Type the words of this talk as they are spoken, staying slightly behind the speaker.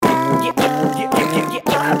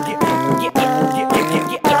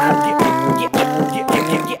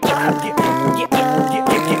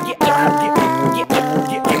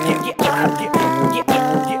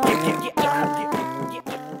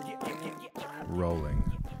rolling.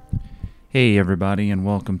 Hey everybody, and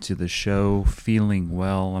welcome to the show. Feeling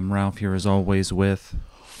well. I'm Ralph here as always with...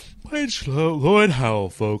 It's Lloyd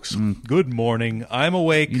Howell, folks. Good morning. I'm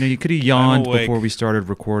awake. You know, you could have yawned before we started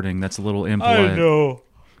recording. That's a little impolite. I know.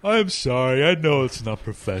 I'm sorry. I know it's not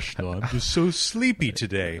professional. I'm just so sleepy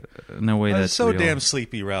today. No way that's so real. damn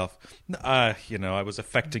sleepy, Ralph. I was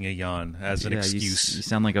affecting a yawn as an excuse. You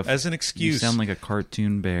sound like as an excuse. You sound like a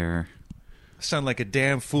cartoon bear. I sound like a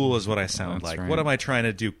damn fool is what I sound That's like. right. What am I trying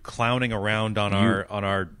to do? Clowning around on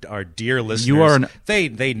our dear listeners.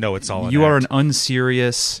 They know it's all an You are act. an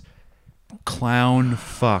unserious clown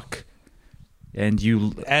fuck. And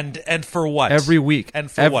you and for what? every week. And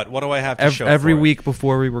for what? What do I have to show every for it? week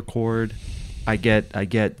before we record, I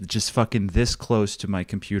get just fucking this close to my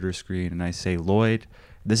computer screen and I say, Lloyd,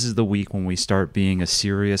 this is the week when we start being a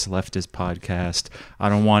serious leftist podcast. I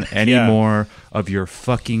don't want any more of your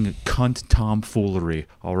fucking cunt tomfoolery,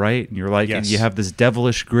 all right? And you're like, and you have this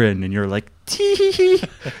devilish grin, and you're like, tee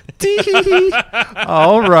tee,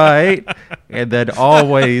 all right. And then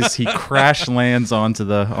always he crash lands onto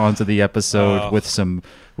the episode with some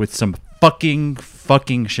fucking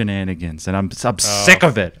shenanigans, and I'm sick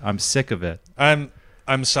of it. I'm sick of it.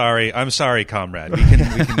 I'm sorry, comrade. We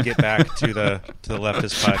can get back to the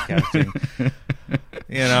leftist podcasting.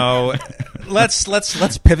 You know,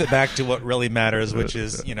 let's pivot back to what really matters, which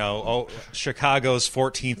is Chicago's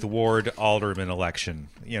 14th Ward alderman election.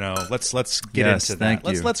 You know, let's get into that.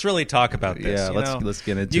 Let's really talk about this. Yeah, let's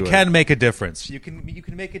get into it. You can make a difference. You can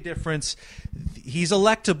make a difference. He's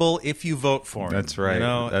electable if you vote for him. That's right. You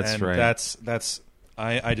know? That's and right. That's.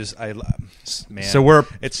 Man. So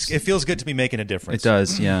it feels good to be making a difference. It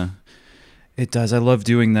does, yeah. It does. I love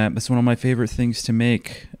doing that. It's one of my favorite things to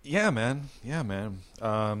make. Yeah, man.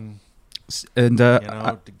 And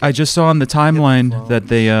I just saw on the timeline that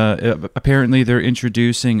they apparently they're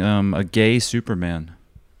introducing a gay Superman.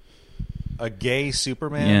 A gay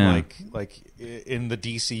Superman, yeah. like in the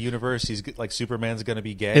DC universe, he's like Superman's going to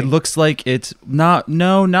be gay. It looks like it's not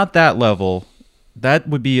that level. That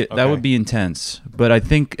would be intense, but I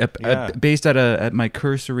think based at my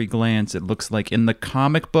cursory glance, it looks like in the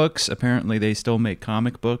comic books. Apparently, they still make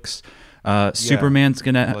comic books. Superman's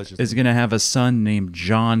is gonna have a son named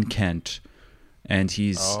John Kent, and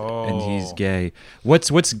he's gay.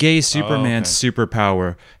 What's gay Superman's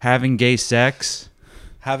superpower? Having gay sex.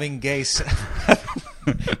 Having gay sex.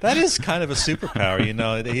 That is kind of a superpower,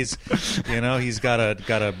 he's got a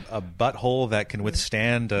butthole that can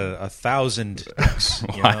withstand 1,000 dicks,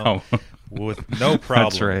 wow. With no problem.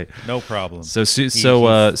 That's right. No problem. So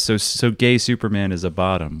gay Superman is a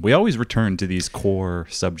bottom. We always return to these core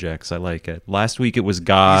subjects. I like it. Last week it was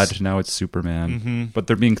God, now it's Superman. But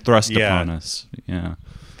they're being thrust upon us. Yeah.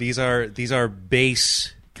 These are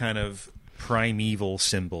base kind of primeval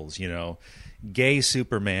symbols, Gay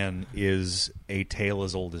Superman is a tale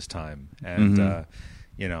as old as time, and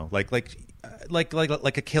like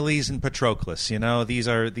Achilles and Patroclus.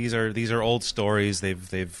 These are old stories.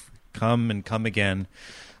 They've come and come again,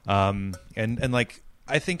 and like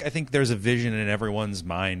I think there's a vision in everyone's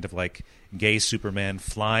mind of like gay Superman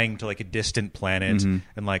flying to like a distant planet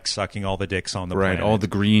and like sucking all the dicks on the planet. Right, all the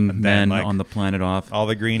green men on the planet off. All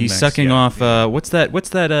the green. He's sucking off. What's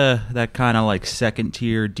that kind of like second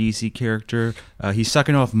tier DC character? He's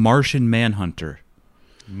sucking off Martian Manhunter.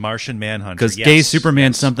 Martian Manhunter. Because gay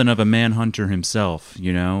Superman's something of a manhunter himself,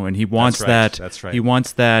 and he wants That's right. He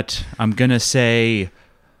wants that. I'm gonna say,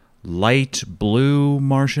 light blue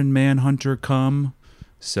Martian Manhunter come.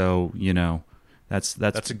 So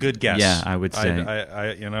That's a good guess. Yeah, I would say.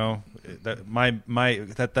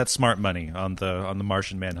 That's smart money on the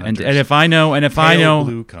Martian Manhunter. And if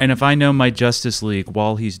I know my Justice League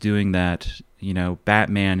while he's doing that,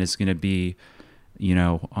 Batman is going to be,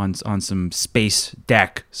 on some space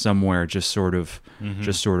deck somewhere, just sort of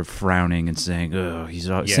frowning and saying, "Oh, he's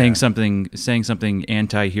saying something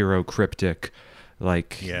anti-hero cryptic."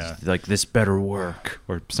 Like this better work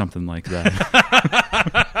or something like that.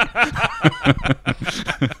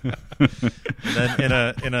 And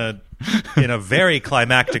then in a very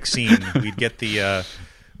climactic scene, we'd get the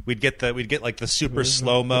super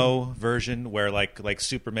slow-mo version where like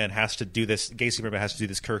Superman has to do this. Gay Superman has to do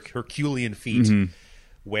this Herculean feat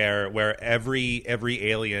where every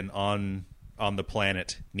alien on the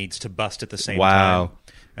planet needs to bust at the same time.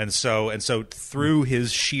 And so through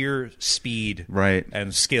his sheer speed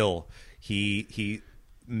and skill, he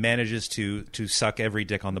manages to suck every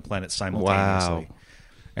dick on the planet simultaneously. Wow.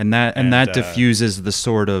 And that diffuses the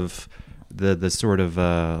sort of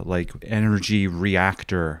like energy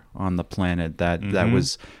reactor on the planet that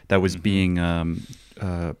was being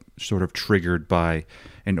sort of triggered by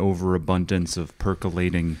an overabundance of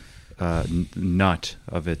percolating nut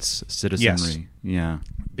of its citizenry. Yeah,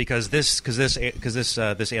 because this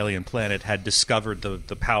alien planet had discovered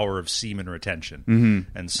the power of semen retention,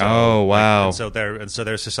 and so and so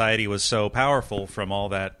their society was so powerful from all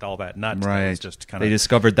that nut. Right, that was just kind of they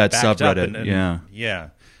discovered that subreddit.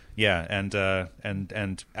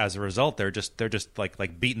 And as a result, they're just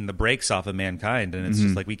like beating the brakes off of mankind, and it's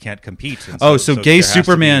just like we can't compete. And so gay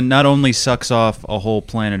Superman not only sucks off a whole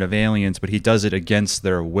planet of aliens, but he does it against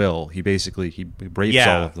their will. He basically rapes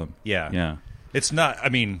all of them. Yeah. It's not. I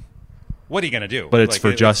mean, what are you going to do? But it's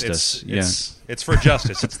for justice. It's for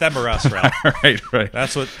justice. It's them or us, Ralph. Right.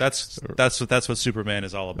 That's what Superman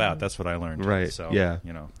is all about. That's what I learned. Right. So,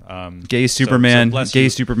 gay Superman. Gay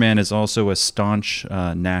Superman is also a staunch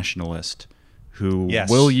nationalist who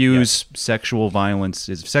will use sexual violence.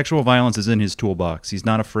 Sexual violence is in his toolbox. He's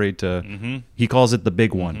not afraid to. Mm-hmm. He calls it the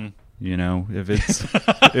big one. You know, if it's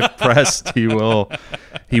if pressed, he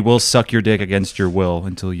will suck your dick against your will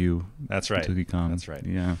until you. That's right. Until you come. That's right.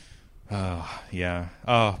 Yeah. Oh yeah.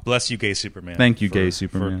 Oh, bless you, gay Superman. Thank you, gay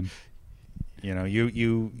Superman. You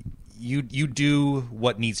do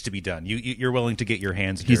what needs to be done. You're willing to get your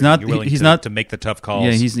hands dirty. He's not to make the tough calls.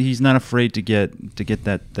 Yeah, he's not afraid to get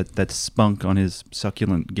that spunk on his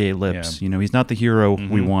succulent gay lips. Yeah. You know, he's not the hero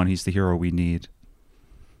we want. He's the hero we need.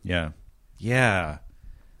 Yeah. Yeah.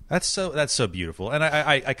 That's so beautiful, and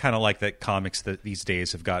I kind of like that comics that these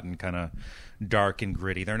days have gotten kind of dark and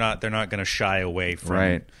gritty. They're not going to shy away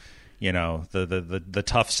from the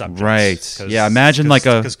tough subjects. Right. Yeah. Imagine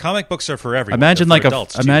because comic books are for everyone. Imagine like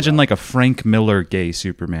adults like a Frank Miller gay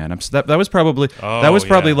Superman. That was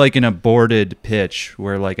probably like an aborted pitch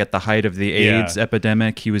where like at the height of the AIDS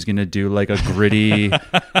epidemic he was going to do like a gritty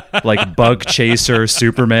like bug chaser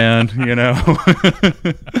Superman, you know,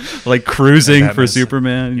 like cruising for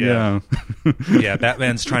Superman. Yeah.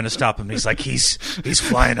 Batman's trying to stop him. He's like he's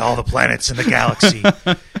flying to all the planets in the galaxy.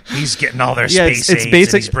 He's getting all their space aids and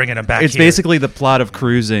he's bringing them back. It's basically the plot of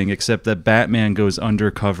Cruising, except that Batman goes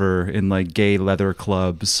undercover in like gay leather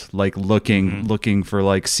clubs, like looking for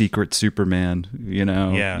like secret Superman. You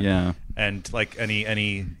know. Yeah. And like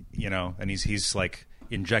he's like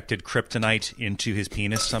injected kryptonite into his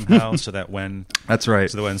penis somehow, so that when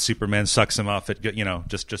Superman sucks him off, it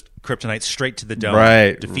just kryptonite straight to the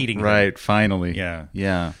dome, defeating him. Right. Finally.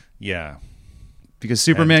 Yeah. Because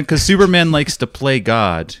Superman likes to play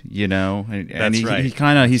God, you know, and he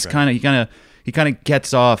kind of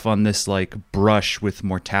gets off on this like brush with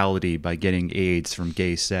mortality by getting AIDS from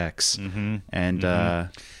gay sex,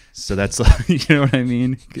 so that's you know what I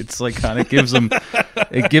mean. It's like kind of gives him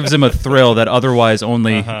a thrill that otherwise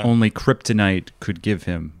only kryptonite could give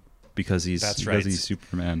him because he's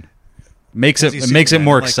Superman. Makes it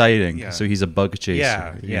more exciting. So he's a bug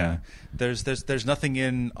chaser. Yeah. There's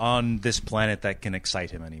nothing on this planet that can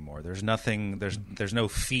excite him anymore. There's no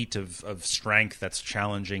feat of strength that's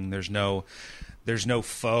challenging. There's no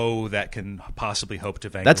foe that can possibly hope to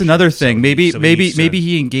vanquish. That's another him. thing. Maybe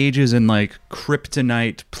he engages in like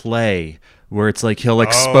kryptonite play where it's like he'll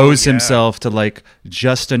expose himself to like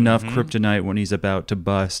just enough kryptonite when he's about to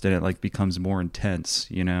bust, and it like becomes more intense,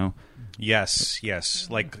 you know. Yes,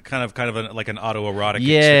 like kind of like an autoerotic.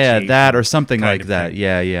 Yeah, that or something like that.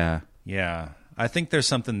 Thing. Yeah. I think there's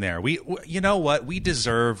something there. You know what? We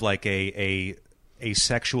deserve like a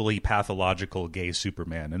sexually pathological gay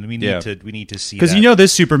Superman, and we need to see because you know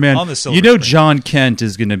this Superman. On the Silver Screen. John Kent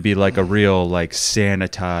is going to be like a real like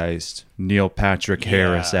sanitized Neil Patrick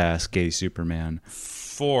Harris ass gay Superman.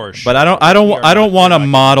 For sure. But I don't want a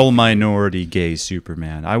model minority gay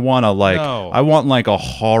Superman. I want a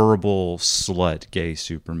horrible slut gay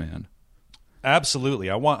Superman.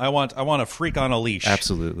 Absolutely. I want a freak on a leash.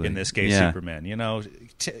 Absolutely. In this gay Superman, you know,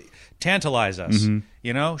 tantalize us.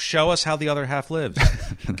 You know, show us how the other half lives.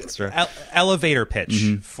 That's right. Elevator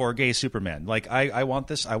pitch for gay Superman. Like I want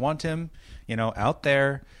this. I want him, you know, out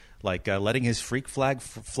there, like letting his freak flag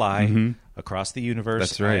fly across the universe.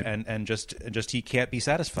 That's right. And just he can't be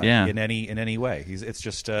satisfied in any way.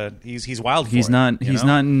 He's wild. He's not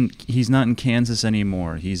in Kansas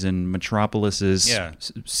anymore. He's in Metropolis's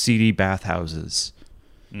seedy bathhouses,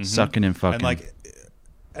 sucking and fucking.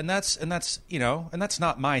 And that's you know, and that's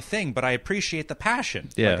not my thing, but I appreciate the passion.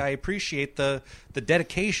 Yeah. Like I appreciate the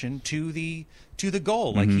dedication to the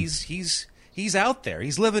goal. Like he's out there.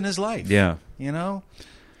 He's living his life. Yeah. You know?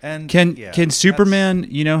 And can Superman,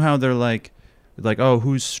 you know how they're like oh,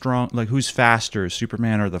 who's strong, like who's faster,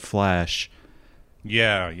 Superman or the Flash?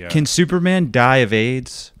 Yeah. Can Superman die of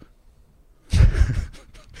AIDS?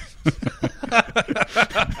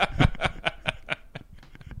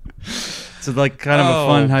 It's like kind of a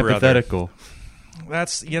fun hypothetical.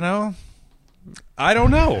 That's, I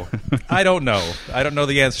don't know. I don't know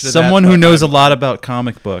the answer to that. Someone who knows a lot about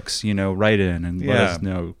comic books, write in and let us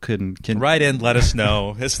know. Can write in, let us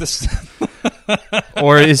know. Is this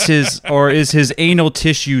or is his anal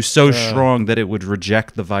tissue so strong that it would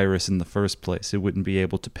reject the virus in the first place? It wouldn't be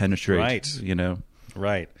able to penetrate. Right.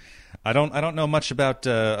 Right. I don't know much about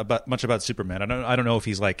Superman. I don't know if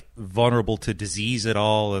he's like vulnerable to disease at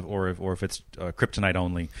all, or if it's kryptonite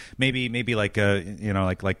only. Maybe like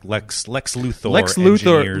like Lex Luthor. Lex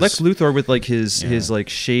Luthor with like his like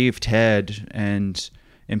shaved head and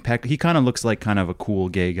impact. He kind of looks like kind of a cool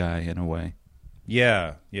gay guy in a way.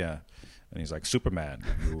 Yeah. And he's like, Superman,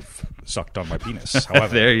 you've sucked on my penis.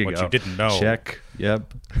 However, there you what go. you didn't know, check.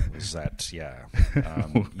 Yep. Was that even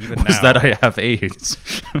was now, that I have AIDS?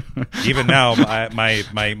 Even now, my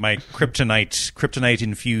kryptonite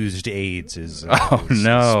infused AIDS is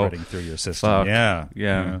spreading through your system. Fuck.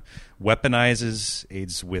 Yeah. Weaponizes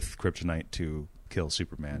AIDS with kryptonite to kill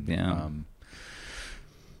Superman. Yeah.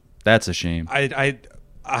 That's a shame.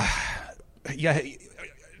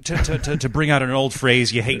 To bring out an old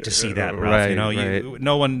phrase, you hate to see that, Ralph. Right.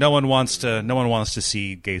 No one wants to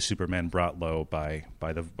see gay Superman brought low by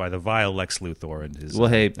the vile Lex Luthor and his. Well,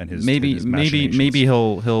 hey, and his, maybe his machinations. maybe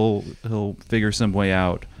he'll figure some way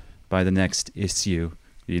out by the next issue.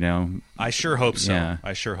 I sure hope so. Yeah.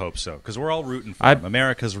 I sure hope so, because we're all rooting for him.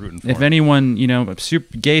 America's rooting for him. If anyone,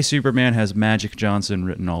 gay Superman has Magic Johnson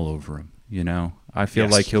written all over him. I feel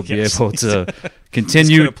like he'll be able to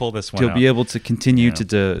continue. Pull this one he'll out. be able to continue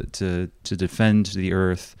to defend the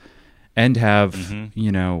Earth and have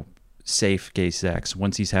safe gay sex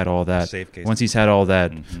once he's had all that. Once he's had all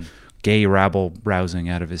that gay rabble browsing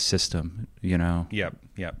out of his system. Yep.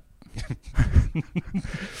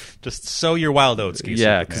 Just sow your wild oats, gay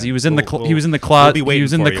yeah, because he was in the closet. We'll he was in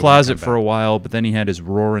the closet for a while, but then he had his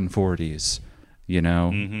roaring 40s. He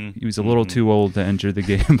was a little too old to enter the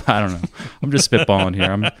game. I don't know. I'm just spitballing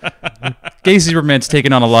here. Gay Superman's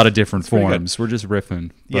taken on a lot of different forms. We're just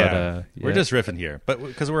riffing. But, we're just riffing here, but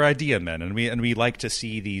because we're idea men, and we like to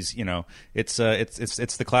see these. It's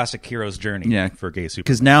the classic hero's journey. For gay Superman.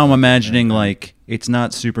 Because now I'm imagining like it's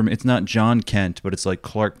not Superman, it's not John Kent, but it's like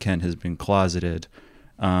Clark Kent has been closeted.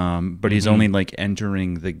 But he's only like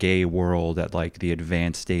entering the gay world at like the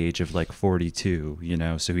advanced age of like 42,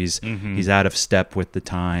 so he's out of step with the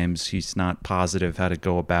times. He's not positive how to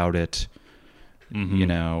go about it.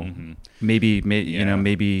 Maybe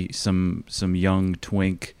some young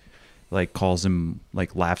twink like calls him,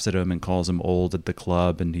 like laughs at him and calls him old at the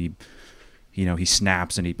club, and he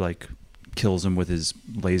snaps and he like kills him with his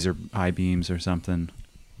laser eye beams or something.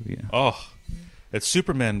 It's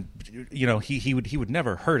Superman. He would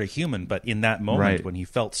never hurt a human, but in that moment when he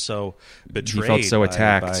felt so betrayed, he felt so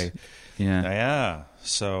attacked.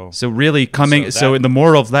 So really so the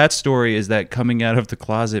moral of that story is that coming out of the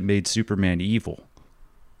closet made Superman evil.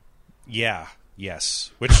 Yeah.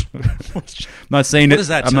 Yes. Which I'm not saying it's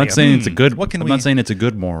a good. I'm not saying it's a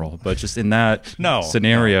good moral, but just in that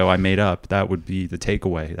scenario I made up, that would be the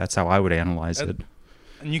takeaway. That's how I would analyze it.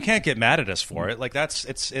 And you can't get mad at us for it. Like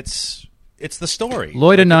it's the story.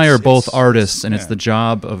 Lloyd and I are both artists, and it's the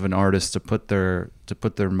job of an artist to put their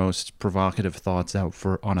most provocative thoughts out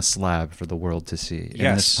on a slab for the world to see.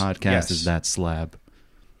 And this podcast is that slab.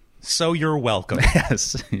 So you're welcome.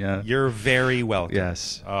 Yes. Yeah. You're very welcome.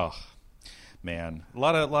 Yes. Oh, man, a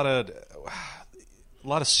lot of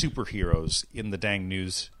superheroes in the dang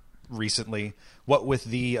news recently. What with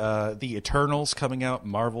the Eternals coming out,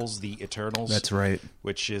 Marvel's The Eternals. That's right.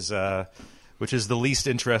 Which is the least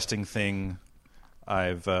interesting thing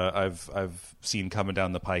I've seen coming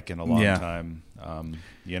down the pike in a long time.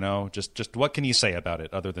 Just what can you say about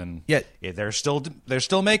it other than they're still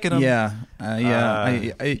making them.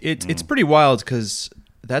 It's pretty wild because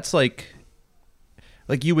that's like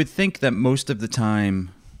you would think that most of the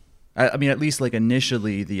time. I mean, at least like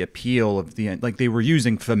initially, the appeal of they were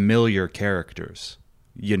using familiar characters,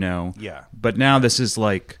 Yeah. But now this is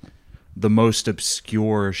like the most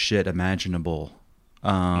obscure shit imaginable.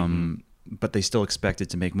 But they still expect it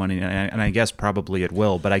to make money, and I guess probably it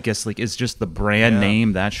will. But I guess like is just the brand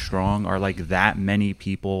name that strong? Are like that many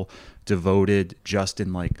people devoted just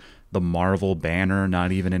in like the Marvel banner,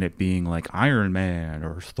 not even in it being like Iron Man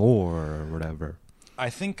or Thor or whatever? I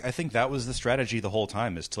think that was the strategy the whole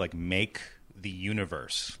time, is to like make the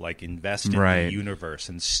universe, like invest in the universe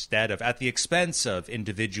instead of at the expense of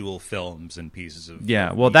individual films and pieces of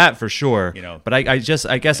well, that for sure. But I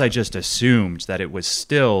guess I just assumed that it was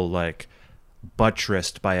still like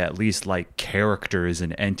buttressed by at least like characters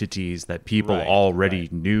and entities that people already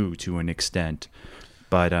knew to an extent.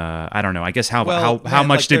 But I don't know. I guess how man, much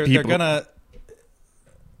like, did they're people? gonna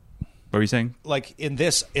What were you saying? like in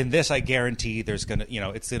this I guarantee there's gonna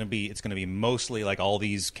it's gonna be mostly like all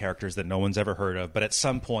these characters that no one's ever heard of, but at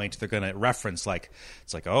some point they're gonna reference like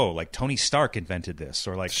it's like, oh, like Tony Stark invented this,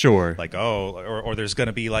 or like Sure. like or there's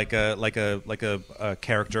gonna be like a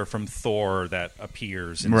character from Thor that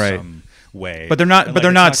appears in Right. some way, But they're not. And, but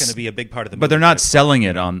like, they're it's not. gonna be a big part of the movie, But they're not it's selling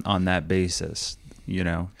it on that basis.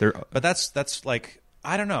 They're. But that's like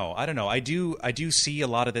I don't know. I do see a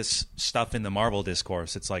lot of this stuff in the Marvel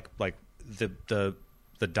discourse. It's like the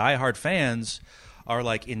diehard fans are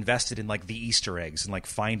like invested in like the Easter eggs and like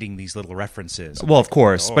finding these little references. Well, of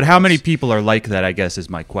course, Oh, but how many that's- people are like that, I guess, is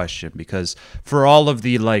my question. Because for all of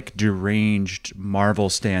the like deranged Marvel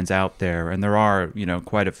stands out there, and there are,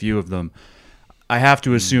 quite a few of them, I have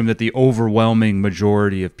to assume that the overwhelming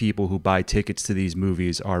majority of people who buy tickets to these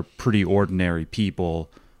movies are pretty ordinary people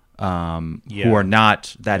who are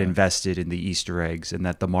not that invested in the Easter eggs, and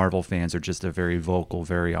that the Marvel fans are just a very vocal,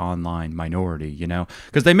 very online minority,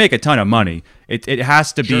 because they make a ton of money. It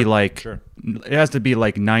has to be like it has to be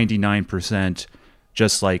like 99%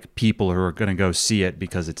 just like people who are going to go see it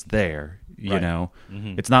because it's there.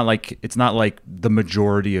 It's not like the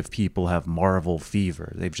majority of people have Marvel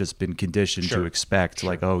fever. They've just been conditioned to expect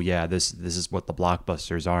like, oh yeah, this is what the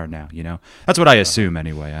blockbusters are now. That's what I assume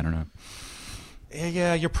anyway. I don't know.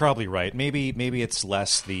 Yeah, you're probably right. Maybe it's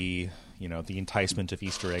less the the enticement of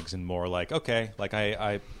Easter eggs and more like, okay, like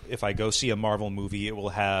I if I go see a Marvel movie, it will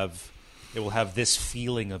have this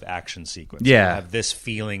feeling of action sequence. Yeah. It will have this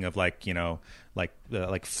feeling of like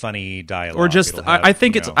like funny dialogue, or just It'll have, I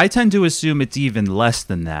think it's I tend to assume it's even less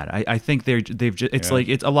than that. I think they've just, it's like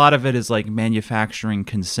it's a lot of it is like manufacturing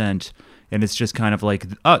consent. And it's just kind of like,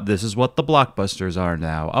 oh, this is what the blockbusters are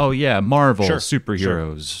now. Oh yeah, Marvel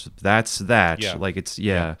superheroes. That's that. Yeah. Like it's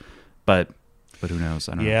but who knows?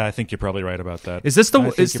 I don't know. Yeah, I think you're probably right about that. Is this the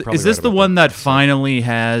one that finally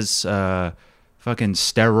has fucking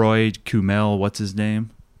steroid Kumail? What's his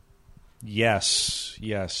name? Yes,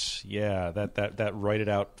 yeah. That roided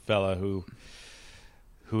out fella who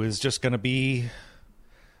is just going to be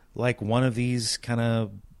like one of these kind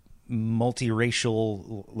of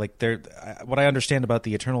multiracial, like they're what I understand about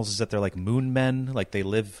the Eternals is that they're like moon men, like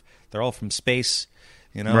they're all from space,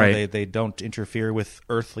 Right. They don't interfere with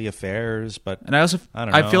earthly affairs, but And I don't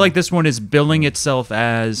know. I feel like this one is billing itself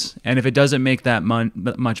as, and if it doesn't make that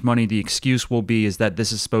much money, the excuse will be is that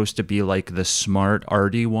this is supposed to be like the smart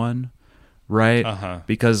arty one, right?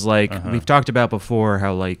 Because like we've talked about before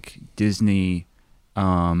how like Disney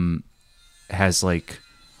has like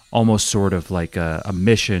almost sort of like a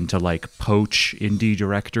mission to like poach indie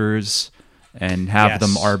directors and have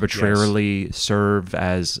them arbitrarily serve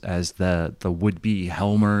as the would-be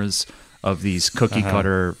Helmers of these cookie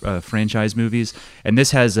cutter franchise movies. And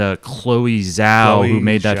this has Chloe Zhao, who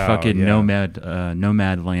made that fucking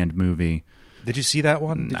Nomadland movie. Did you see that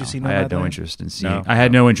one? Did you see Nomadland? I had no interest in seeing. No, I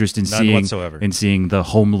had no interest in none seeing whatsoever. in seeing the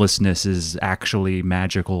homelessness is actually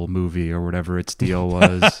magical movie or whatever its deal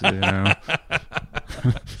was.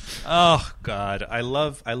 Oh God, I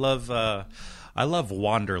love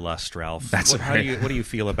Wanderlust, Ralph. That's what, right. What do you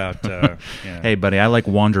feel about? Hey, buddy, I like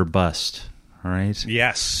Wander Bust. All right.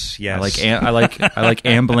 Yes. I like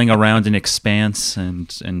ambling around an expanse and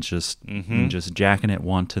just jacking it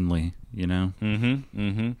wantonly.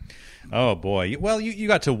 Oh boy. Well, you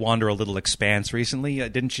got to wander a little expanse recently,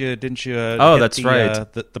 didn't you? Oh, hit that's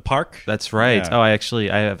right. The park. That's right. Yeah. Oh, I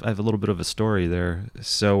have a little bit of a story there.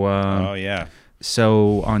 So. Oh yeah.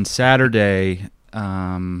 So on Saturday,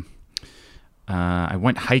 I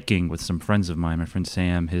went hiking with some friends of mine. My friend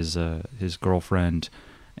Sam, his girlfriend,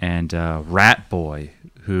 and Rat Boy,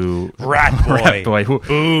 who I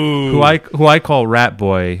call Rat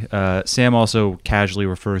Boy. Sam also casually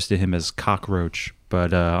refers to him as Cockroach.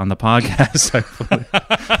 But on the podcast,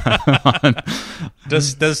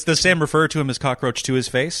 does Sam refer to him as Cockroach to his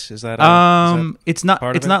face? Is that it's not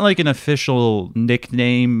like an official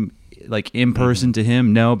nickname like in person to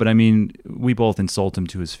him, no, but I mean we both insult him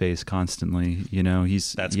to his face constantly.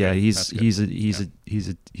 He's a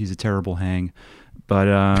terrible hang.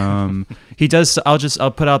 But he does.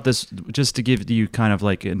 I'll put out this just to give you kind of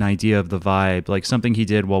like an idea of the vibe, like something he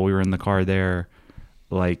did while we were in the car there,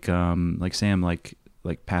 like Sam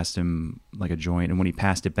like passed him like a joint, and when he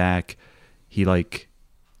passed it back, he like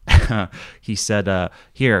he said,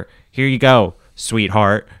 "Here you go,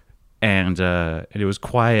 sweetheart," and it was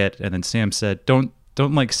quiet, and then Sam said, "Don't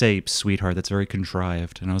like say sweetheart, that's very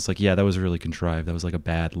contrived." And I was like, yeah, that was really contrived. That was like a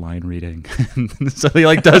bad line reading. So he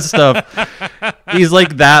like does stuff. he's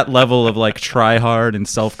like that level of like try hard and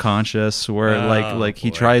self-conscious where like he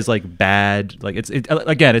boy. tries like bad, like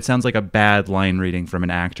again, it sounds like a bad line reading from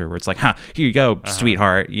an actor where it's like, here you go,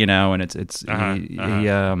 sweetheart, you know, and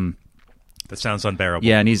That sounds unbearable.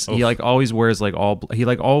 yeah, and he like always wears like he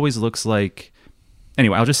like always looks like.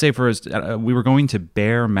 Anyway, I'll just say for us, we were going to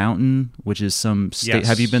Bear Mountain, which is some state. Yes,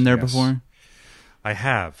 Have you been there yes. before? I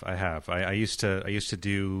have. I used to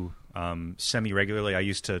do semi regularly. I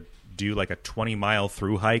used to do like a 20-mile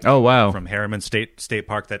through hike. Oh, wow. From Harriman State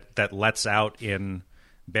Park that lets out in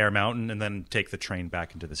Bear Mountain, and then take the train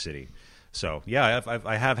back into the city. So yeah,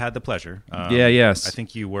 I have had the pleasure. Yes. I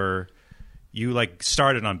think you like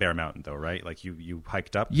started on Bear Mountain though, right? Like you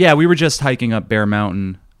hiked up. Yeah, we were just hiking up Bear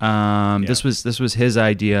Mountain. This was his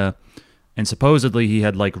idea, and supposedly he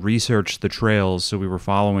had like researched the trails, so we were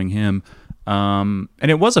following him. And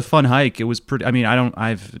it was a fun hike. It was pretty. I mean, I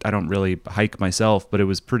don't really hike myself, but it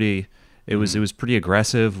was pretty. It was pretty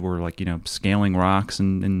aggressive. We're like scaling rocks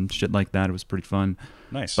and shit like that. It was pretty fun.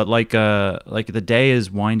 Nice. But like the day is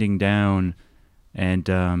winding down, and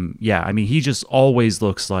I mean, he just always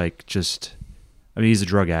looks like just. I mean, he's a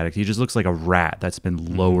drug addict. He just looks like a rat that's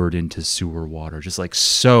been lowered into sewer water, just like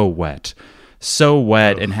so wet,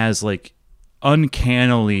 and has like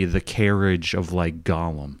uncannily the carriage of like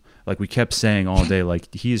Gollum. Like we kept saying all day,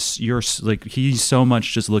 like he's so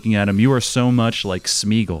much just looking at him. You are so much like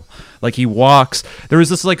Smeagol. Like he walks. There was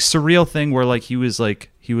this like surreal thing where like he was like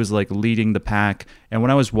leading the pack, and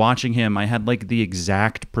when I was watching him, I had like the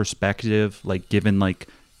exact perspective, like given like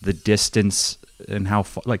the distance and how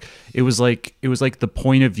far, like it was like the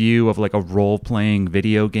point of view of like a role-playing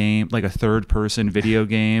video game, like a third-person video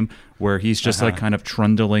game where he's just like kind of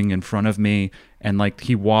trundling in front of me, and like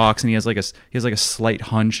he walks and he has like a slight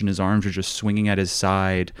hunch and his arms are just swinging at his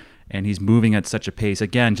side, and he's moving at such a pace,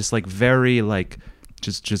 again just like very like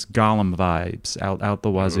just Gollum vibes out the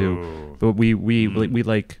wazoo. Ooh. But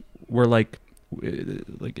we're like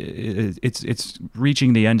it's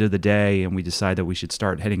reaching the end of the day, and we decide that we should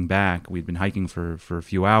start heading back. We'd been hiking for a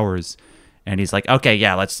few hours, and he's like, okay,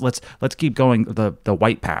 yeah, let's keep going the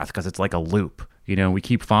white path, because it's like a loop. We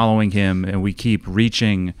keep following him, and we keep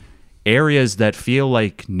reaching areas that feel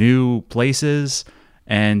like new places,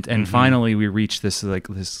 and finally we reach this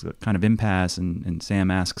kind of impasse, and Sam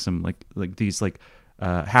asks him like these like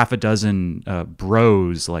half a dozen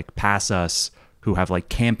bros like pass us, who have like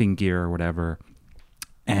camping gear or whatever,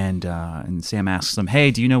 and Sam asks them, "Hey,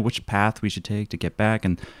 do you know which path we should take to get back?"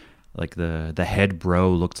 And like the head bro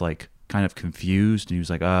looked like kind of confused, and he was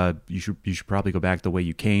like, you should probably go back the way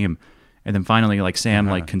you came." And then finally, like Sam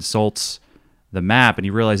like consults the map, and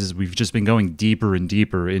he realizes we've just been going deeper and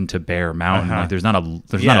deeper into Bear Mountain. Like there's not a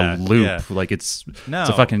loop. Yeah. Like it's a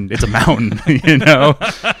mountain,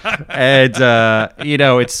 and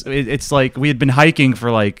it's like we had been hiking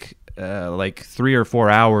for like 3 or 4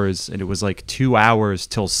 hours, and it was like 2 hours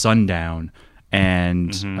till sundown,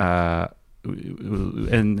 and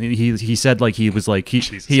he said like he was like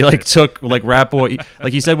he like took like Rat Boy,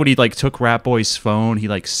 like he said when he like took Rat Boy's phone, he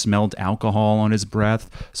like smelled alcohol on his breath.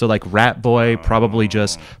 So like Rat Boy probably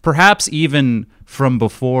just, perhaps even from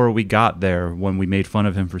before we got there, when we made fun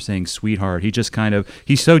of him for saying sweetheart,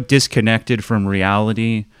 he's so disconnected from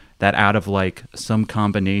reality that out of like some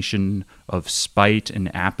combination of spite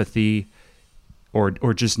and apathy,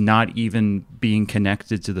 or just not even being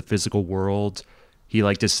connected to the physical world, he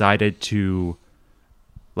like decided to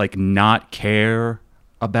like not care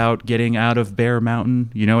about getting out of Bear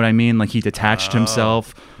Mountain. You know what I mean? Like he detached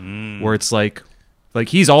himself, where it's like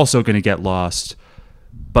he's also going to get lost,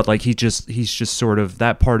 but like he's just sort of,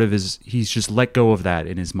 that part of he's just let go of that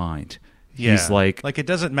in his mind. Yeah. He's like it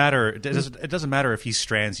doesn't matter. It doesn't matter if he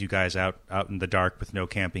strands you guys out in the dark with no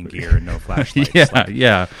camping gear and no flashlights.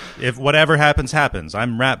 yeah. If whatever happens,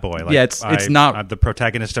 I'm Rat Boy. Like, it's not. I'm the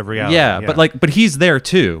protagonist of reality. Yeah, but he's there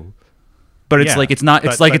too. But it's it's not.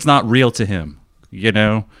 It's not real to him.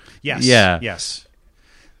 Yes. Yeah. Yes.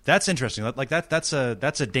 That's interesting. Like that's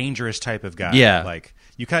a dangerous type of guy. Yeah. Like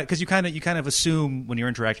you kind of assume when you're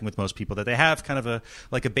interacting with most people that they have kind of a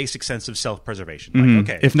basic sense of self-preservation. Like,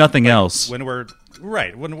 okay, if nothing else, when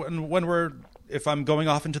if I'm going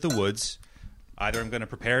off into the woods, either I'm going to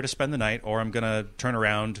prepare to spend the night, or I'm going to turn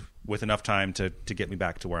around with enough time to get me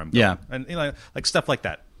back to where I'm going. Yeah. And like stuff like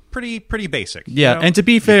that. Pretty basic. Yeah. And to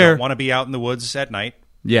be fair, you don't want to be out in the woods at night.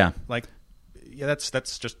 Yeah. Like, yeah, that's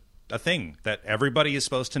just a thing that everybody is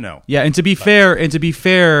supposed to know. Yeah, and to be fair,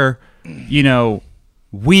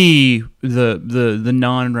 we the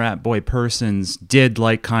non-Rat Boy persons did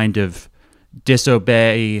like kind of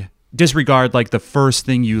disregard like the first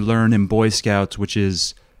thing you learn in Boy Scouts, which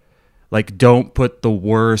is like don't put the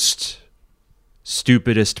worst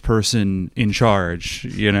stupidest person in charge,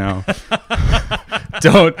 you know.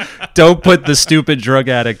 don't put the stupid drug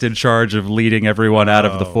addict in charge of leading everyone out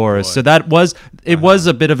of the forest. Boy. So that was was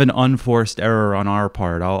a bit of an unforced error on our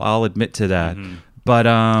part. I'll admit to that.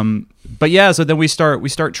 But yeah, so then we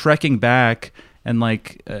start trekking back, and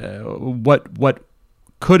like what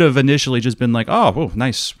could have initially just been like, oh,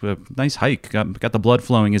 nice hike, got the blood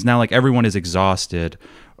flowing, is now like everyone is exhausted.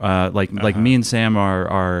 Like me and Sam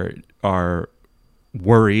are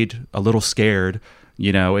worried, a little scared.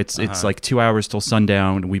 You know, it's like 2 hours till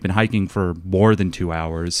sundown. We've been hiking for more than 2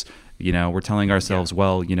 hours. You know, we're telling ourselves,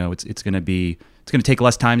 well, you know, it's going to take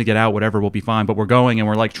less time to get out, whatever, we'll be fine. But we're going, and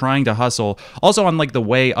we're like trying to hustle. Also on like the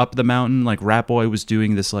way up the mountain, like Rat Boy was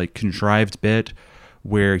doing this like contrived bit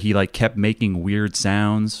where he like kept making weird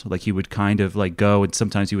sounds. Like he would kind of like go, and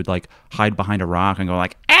sometimes he would like hide behind a rock and go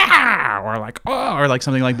like, ah, or like, oh, or like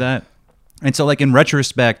something like that. And so, like in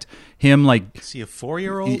retrospect, him like, is he a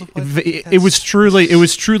 4-year-old? It was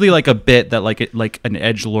truly like a bit that like an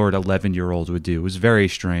edgelord 11-year-old would do. It was very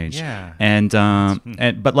strange. Yeah. And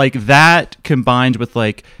but like that combined with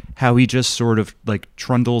like how he just sort of like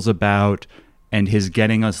trundles about and his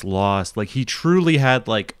getting us lost. Like he truly had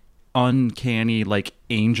like uncanny like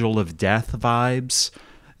angel of death vibes.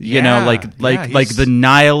 You know, like the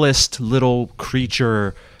nihilist little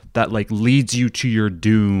creature that like leads you to your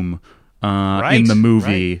doom. In the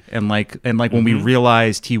movie, and like when we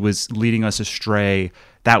realized he was leading us astray,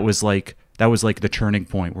 that was like the turning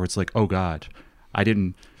point where it's like, oh God, I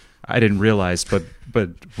didn't realize, but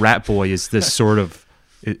Rat Boy is this sort of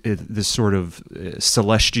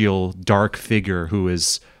celestial dark figure who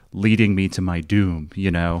is leading me to my doom,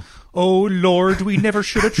 you know. Oh Lord, we never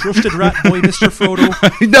should have trusted Rat Boy, Mr. Frodo.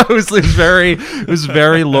 No, it was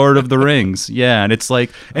very Lord of the Rings. Yeah, and it's like,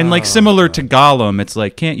 and like similar to Gollum, it's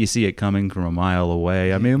like, can't you see it coming from a mile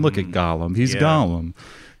away? I mean, look at Gollum. He's Gollum,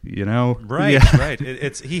 you know. Right, yeah. Right.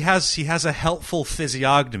 He has a helpful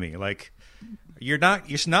physiognomy. Like you're not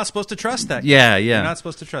supposed to trust that guy. Yeah. You're not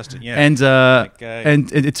supposed to trust it. Yeah. And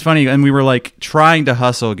it's funny, and we were like trying to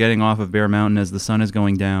hustle getting off of Bear Mountain as the sun is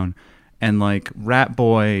going down, and like Rat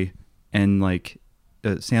Boy and like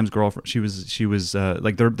Sam's girlfriend, she was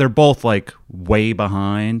like they're both like way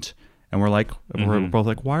behind, and we're both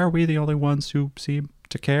like, why are we the only ones who seem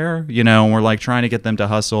to care, you know? And we're like trying to get them to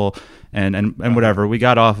hustle and whatever. We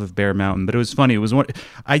got off of Bear Mountain, but it was funny. It was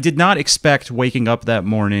I did not expect waking up that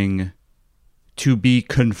morning to be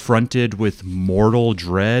confronted with mortal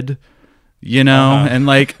dread, you know. And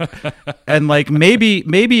like maybe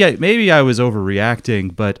I was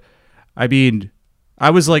overreacting, but I mean, I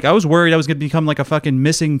was worried I was going to become like a fucking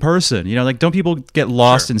missing person. You know, like don't people get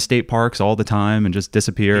lost in state parks all the time and just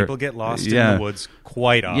disappear? People get lost in the woods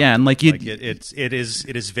quite often. Yeah, and like it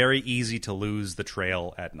is very easy to lose the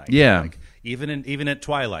trail at night. Yeah, like, even at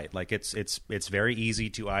twilight, like it's very easy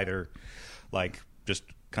to either like just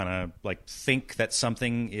kind of like think that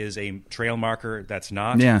something is a trail marker that's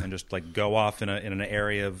not, and just like go off in an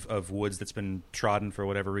area of woods that's been trodden for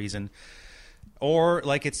whatever reason. Or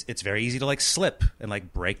like it's very easy to like slip and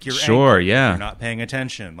like break your ankle if you're not paying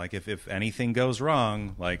attention. Like if anything goes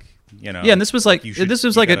wrong, like, you know. Yeah, and this was like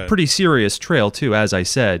a pretty serious trail too, as I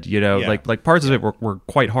said. You know, like parts of it were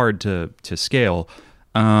quite hard to scale.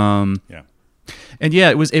 And yeah,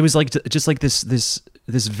 it was like just like this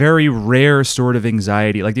very rare sort of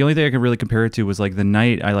anxiety. Like the only thing I could really compare it to was like the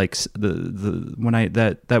night I like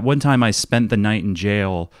that one time I spent the night in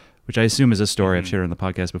jail, which I assume is a story I've shared on the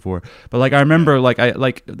podcast before. But like I remember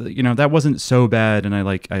you know, that wasn't so bad, and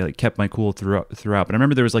I kept my cool throughout. But I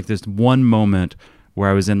remember there was like this one moment where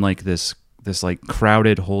I was in like this like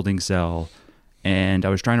crowded holding cell, and I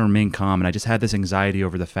was trying to remain calm, and I just had this anxiety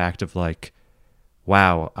over the fact of like,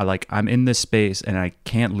 wow, I'm in this space and I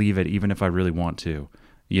can't leave it even if I really want to,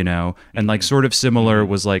 you know? And like sort of similar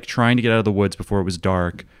was like trying to get out of the woods before it was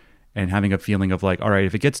dark and having a feeling of like, all right,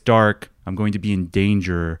 if it gets dark, I'm going to be in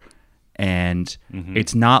danger. And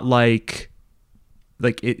it's not like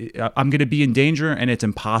I'm going to be in danger and it's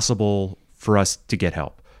impossible for us to get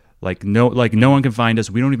help. No one can find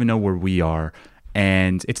us. We don't even know where we are.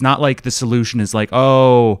 And it's not like the solution is like,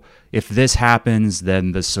 oh, if this happens,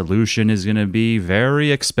 then the solution is going to be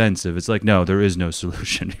very expensive. It's like, no, there is no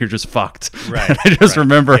solution. You're just fucked. Right. And I just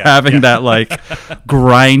remember having that like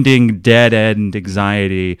grinding dead end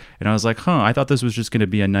anxiety. And I was like, I thought this was just going to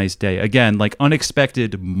be a nice day. Again, like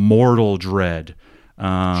unexpected mortal dread.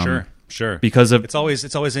 Sure. Because of it's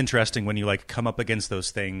always interesting when you like come up against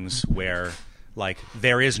those things where like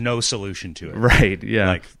there is no solution to it. Right.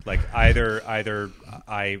 Yeah. Like either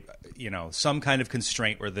I, you know, some kind of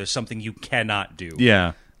constraint where there's something you cannot do.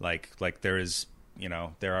 Yeah. Like there is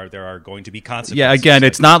there are going to be consequences. Yeah, again,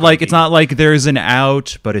 it's not like there's an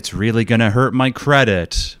out, but it's really gonna hurt my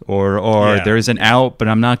credit, or there's an out, but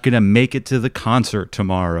I'm not gonna make it to the concert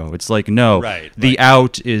tomorrow. It's like, no, the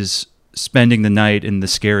out is spending the night in the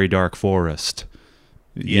scary dark forest,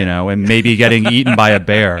 and maybe getting eaten by a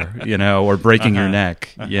bear, or breaking your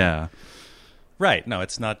neck. Yeah. Right. No,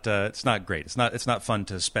 it's not. It's not great. It's not fun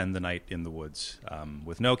to spend the night in the woods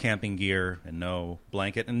with no camping gear and no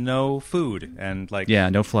blanket and no food and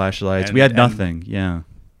no flashlights. We had nothing.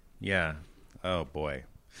 Yeah. Oh boy.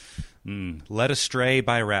 Led Astray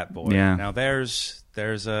by Rat Boy. Yeah. Now there's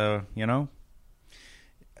a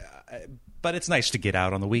but it's nice to get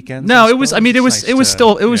out on the weekends. No, it was. I mean, it was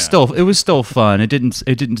still fun. It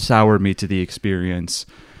didn't sour me to the experience,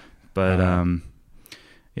 but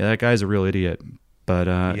yeah, that guy's a real idiot.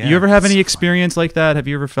 But you ever have any experience like that? Have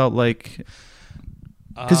you ever felt like,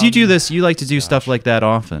 because you do this, you like to do stuff like that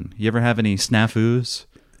often. You ever have any snafus?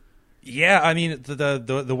 Yeah, I mean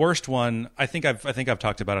the worst one. I think I've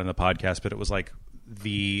talked about it on the podcast, but it was like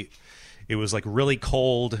it was like really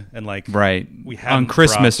cold and like we had on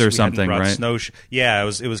Christmas or something, right? Snow. Yeah, it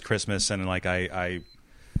was Christmas, and like I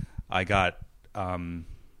got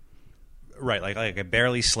like I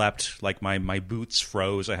barely slept. Like my boots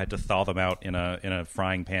froze. I had to thaw them out in a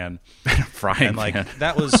frying pan. Frying pan.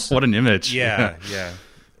 That was what an image. Yeah.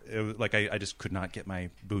 It was like I just could not get my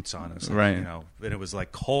boots on. It was like, and it was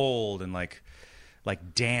like cold and like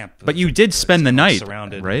damp. But you did spend the night,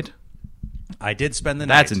 surrounded. Right? I did spend the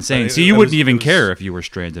night. That's insane. So you wouldn't even care if you were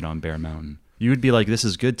stranded on Bear Mountain. You would be like, "This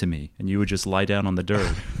is good to me," and you would just lie down on the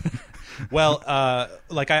dirt. Well,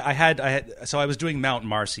 like I had, so I was doing Mount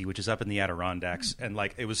Marcy, which is up in the Adirondacks, and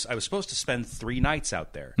like I was supposed to spend 3 nights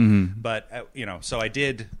out there, but so I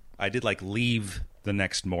did like leave the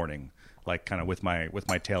next morning, like kind of with my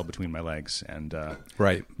tail between my legs, and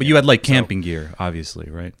right. But you had like camping gear,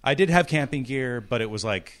 obviously, right? I did have camping gear, but it was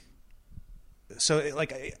like,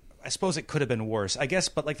 I suppose it could have been worse, I guess.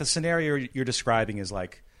 But like the scenario you're describing is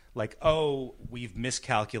like oh, we've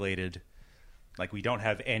miscalculated. Like we don't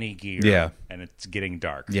have any gear, and it's getting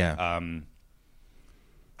dark. Yeah.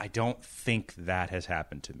 I don't think that has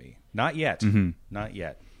happened to me. Not yet. Not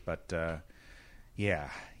yet. But yeah.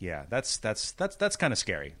 That's kind of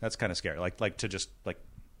scary. That's kind of scary. Like to just like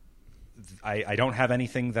I don't have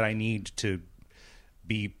anything that I need to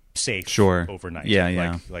be safe overnight.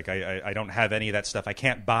 Yeah. Like I don't have any of that stuff. I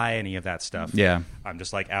can't buy any of that stuff. Yeah. I'm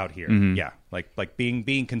just like out here. Yeah. Like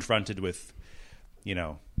being confronted with,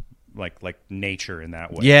 like nature in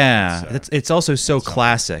that way. Yeah, it's also so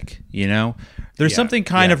classic, There's something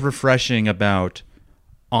kind of refreshing about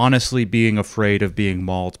honestly being afraid of being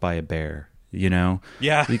mauled by a bear,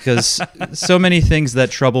 Yeah. Because so many things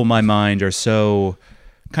that trouble my mind are so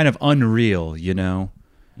kind of unreal,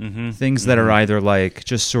 Things that are either like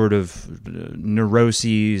just sort of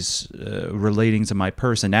neuroses relating to my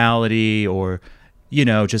personality, or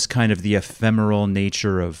just kind of the ephemeral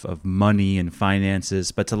nature of money and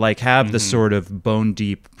finances, but to like have the sort of bone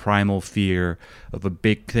deep primal fear of a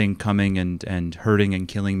big thing coming and hurting and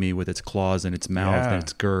killing me with its claws and its mouth and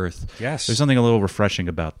its girth. Yes. There's something a little refreshing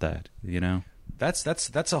about that, That's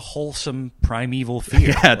a wholesome primeval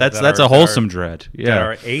fear. Yeah, that's a wholesome dread.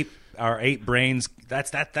 Yeah. Our ape brains,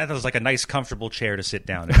 that was like a nice comfortable chair to sit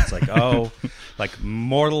down in. It's like, oh, like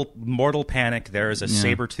mortal panic. There is a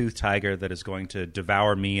saber-toothed tiger that is going to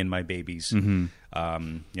devour me and my babies. And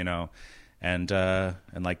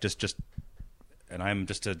like just and I'm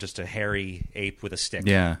just a hairy ape with a stick.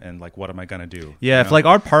 Yeah. And like, what am I gonna do? Yeah, if like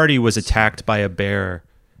our party was attacked by a bear,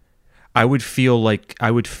 I would feel like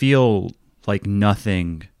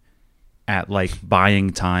nothing at like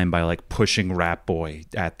buying time by like pushing Rat Boy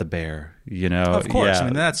at the bear, Of course. I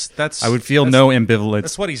mean, that's I would feel no ambivalence.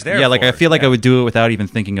 That's what he's there for. Yeah, like I feel like I would do it without even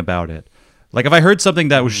thinking about it. Like if I heard something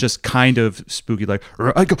that was just kind of spooky, like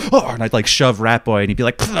I'd go, oh, and I'd like shove Rat Boy, and he'd be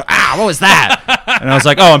like, ah, what was that? And I was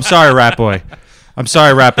like, oh, I'm sorry, Rat Boy. I'm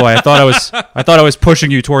sorry, Rat Boy. I thought I was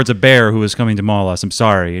pushing you towards a bear who was coming to maul us. I'm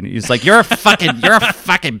sorry. And he's like, you're a fucking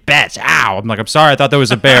bitch. Ow. I'm like, I'm sorry. I thought there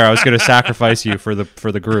was a bear. I was going to sacrifice you for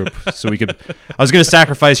the group so we could. I was going to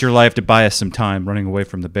sacrifice your life to buy us some time running away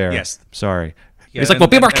from the bear. Yes. Sorry. Yeah, he's like, well,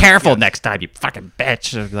 be more careful next time, you fucking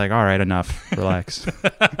bitch. I'm like, all right, enough. Relax.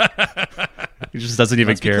 He just doesn't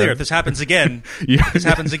even care. Clear. If this happens again,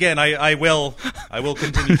 I will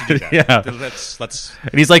continue to do that. Yeah. Let's.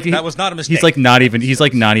 And he's like, that was not a mistake. He's like not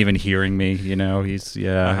even hearing me. He's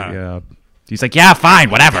yeah. He's like, yeah, fine,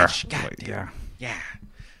 whatever. God damn. Yeah.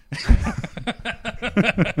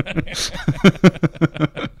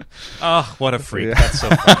 Oh, what a freak! That's so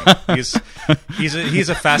funny. He's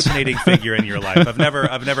a fascinating figure in your life. I've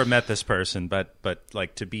never met this person, but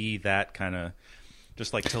like to be that kind of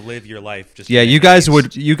just like to live your life. Just Yeah, you guys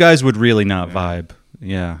would really not vibe.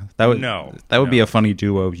 Yeah, that would be a funny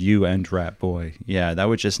duo, you and Rat Boy. Yeah, that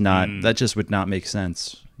would just not that just would not make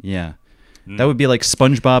sense. Yeah, that would be like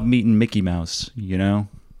SpongeBob meeting Mickey Mouse. You know?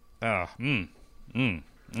 Oh,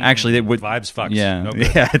 Actually, it would vibes fucks. Yeah, No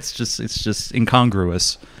good. yeah. It's just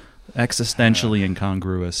incongruous, existentially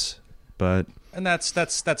incongruous. But And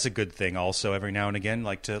that's a good thing. Also, every now and again,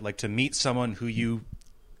 like to meet someone who you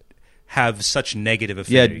have such negative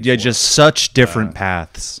affinity. yeah, for. just such different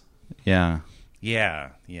paths. Yeah, Yeah.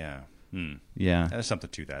 yeah. There's something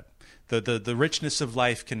to that. The richness of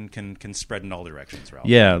life can spread in all directions, Ralph.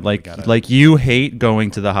 Yeah, We like gotta- like you hate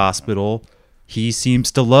going to the hospital. He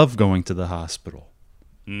seems to love going to the hospital.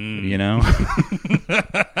 You know?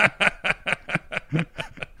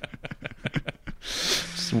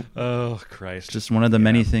 Oh Christ, Just one of the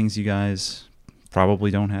many things you guys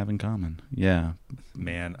probably don't have in common. Yeah.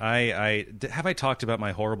 man! Have I talked about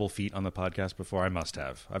my horrible feet on the podcast before? I must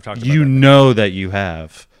have. I've talked. You about that. know that you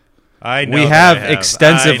have. I know We that have I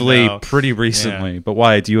extensively I know. pretty recently. But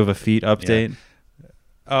why? Do you have a feet update?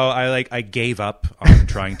 Oh, I gave up on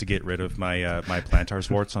trying to get rid of my my plantar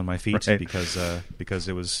warts on my feet Right. because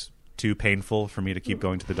it was too painful for me to keep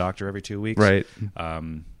going to the doctor every 2 weeks. Right.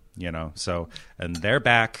 So and they're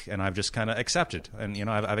back, and I've just kind of accepted, and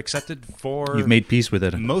I've accepted for You've made peace with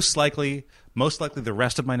it. most likely the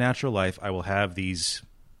rest of my natural life. I will have these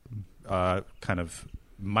kind of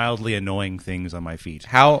mildly annoying things on my feet.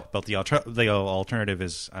 How But the alternative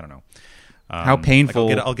is, I don't know. how painful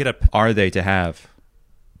Like I'll get a are they to have?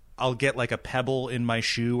 I'll get like a pebble in my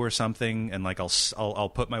shoe or something, and like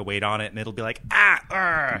I'll put my weight on it, and it'll be like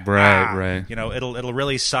Right. It'll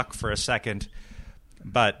really suck for a second,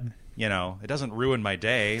 but it doesn't ruin my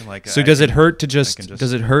day. Like, So does it hurt to just-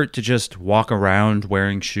 does it hurt to just walk around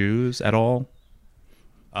wearing shoes at all?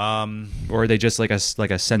 Or are they just like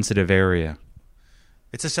a sensitive area?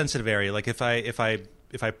 It's a sensitive area. Like if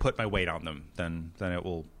I put my weight on them, then it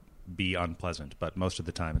will be unpleasant. But most of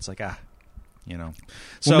the time, it's like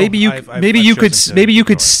So Well, maybe I've you could chosen to maybe you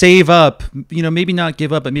could ignore it. save up. Maybe not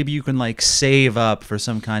give up, but maybe you can like save up for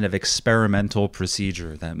some kind of experimental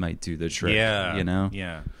procedure that might do the trick. Yeah,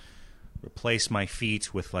 Yeah. Replace my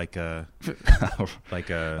feet with like a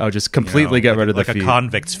Oh, just completely get rid of the like feet. a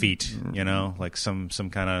convict's feet. Like some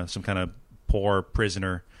kind of poor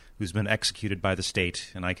prisoner who's been executed by the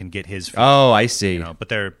state, and I can get his feet. Oh, I see. But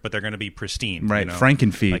they're going to be pristine. Right,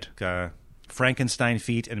 Frankenfeet. Like Frankenstein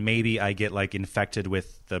feet, and maybe I get like infected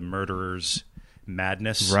with the murderer's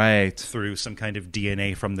madness. Right. Through some kind of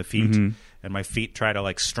DNA from the feet, and my feet try to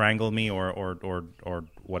like strangle me or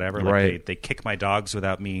whatever. Like Right. they kick my dogs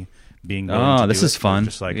without me being willing Oh, to this do is it. fun.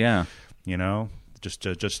 Just like Yeah. just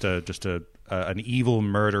an evil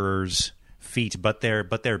murderer's feet, but they're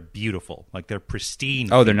beautiful, like they're pristine.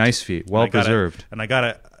 Oh, feet. they're nice feet, well preserved. And I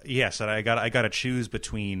gotta choose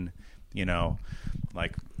between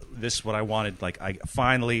like this is what I wanted. Like I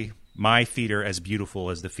finally. My feet are as beautiful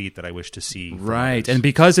as the feet that I wish to see. from Right. others. And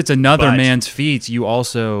because it's another But- man's feet, you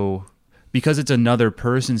also because it's another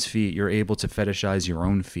person's feet, you're able to fetishize your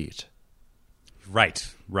own feet. Right.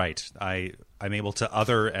 I'm able to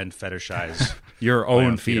other and fetishize Your my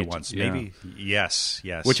own feet feet at once. yeah. Maybe yes.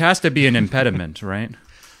 Which has to be an impediment, right?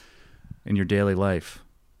 In your daily life.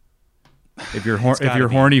 If you're It's gotta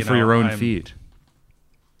be, horny for your own I'm- feet.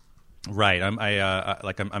 right.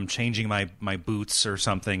 I'm changing my boots or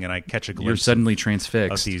something, and I catch a glimpse You're suddenly of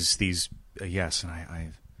transfixed. these yes, and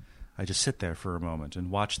I just sit there for a moment and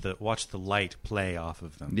watch the light play off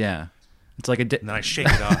of them. Yeah. It's like And then I shake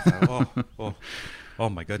it off. Oh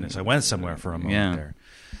my goodness! I went somewhere for a moment Yeah. there.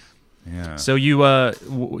 Yeah. So you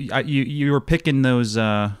you were picking those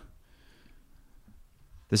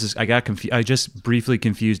this is I got confused. I just briefly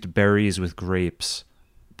confused berries with grapes.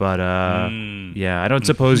 But yeah, I don't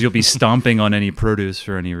suppose you'll be stomping on any produce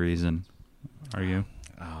for any reason. Are you?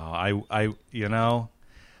 Oh,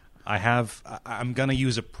 I'm gonna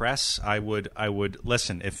use a press. I would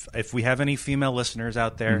listen if we have any female listeners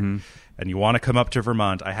out there and you want to come up to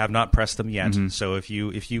Vermont. I have not pressed them yet. So if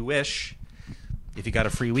you wish, if you got a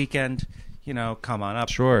free weekend, come on up.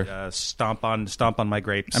 Sure. Stomp on my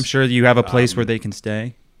grapes. I'm sure you have a place where they can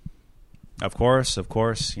stay. Of course.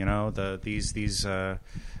 These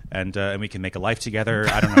and we can make a life together.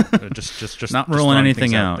 I don't know. just Not just ruling throwing anything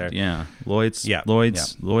things out. there. Yeah. Lloyd's Yeah,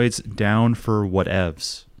 Lloyd's down for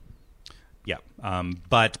whatevs. Yeah.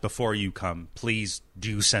 But before you come, please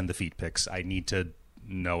do send the feet pics. I need to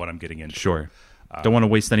know what I'm getting into. Sure. Don't want to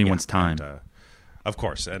waste anyone's time. And, Of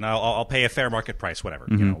course, and I'll pay a fair market price, whatever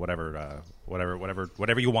you know, whatever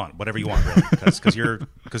you want, really,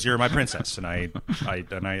 because you're my princess, and I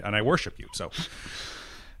worship you. So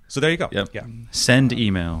there you go. Yep. Yeah. Send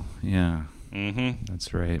email. Yeah. Mm-hmm.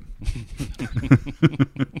 That's right.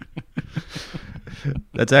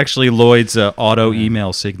 That's actually Lloyd's auto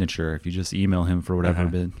email signature. If you just email him for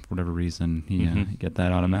whatever reason, you get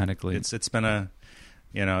that automatically. It's been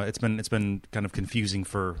it's been kind of confusing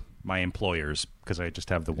for my employers because I just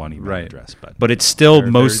have the one email address. But it's still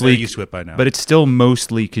they're used to it by now. But it's still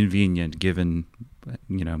mostly convenient given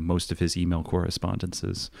most of his email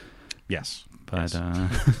correspondences. Yes. But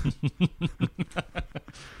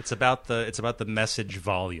it's about the message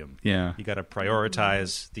volume. Yeah, you got to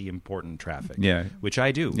prioritize the important traffic. Yeah, which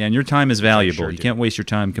I do. Yeah, and your time is valuable. Sure you can't waste your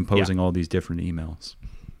time composing all these different emails.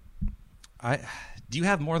 Do you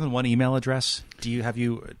have more than one email address? Do you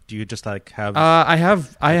just like have? I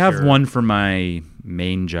have one for my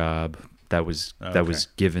main job that was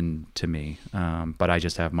given to me, but I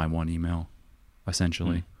just have my one email,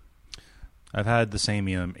 essentially. I've had the same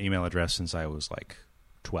email address since I was like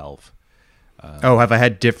 12. Have I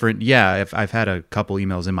had different? Yeah, I've had a couple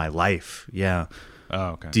emails in my life. Yeah. Oh,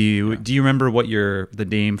 okay. Do you remember what the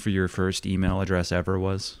name for your first email address ever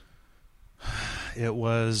was? It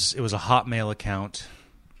was a Hotmail account,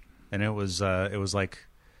 and it was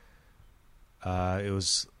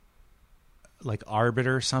like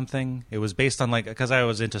Arbiter something. It was based on because I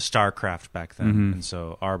was into StarCraft back then, and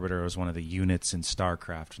so Arbiter was one of the units in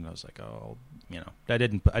StarCraft, and I was like, I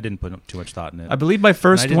didn't put too much thought in it. I believe my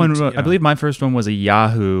first one. I believe my first one was a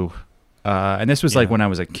Yahoo, and this was like when I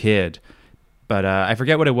was a kid, but I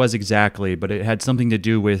forget what it was exactly. But it had something to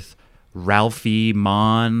do with Ralphie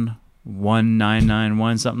Mon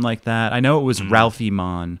 1991, something like that. I know it was Ralphie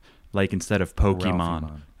Mon, like instead of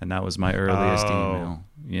Pokemon, and that was my earliest email.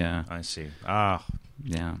 Yeah, I see.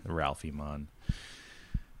 Yeah, Ralphie-mon.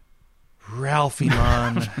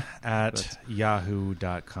 Ralphie-mon at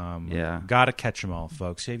yahoo.com. Yeah. Gotta catch them all,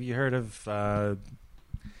 folks. Have you heard of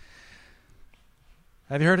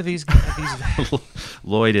these?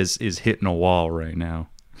 Lloyd is hitting a wall right now.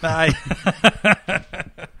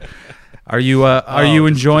 Are you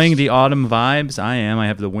enjoying the autumn vibes? I am. I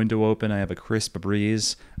have the window open. I have a crisp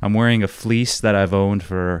breeze. I'm wearing a fleece that I've owned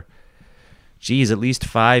for at least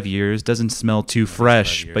 5 years. Doesn't smell too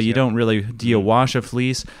fresh, but you don't really. Do you wash a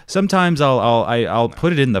fleece? Sometimes I'll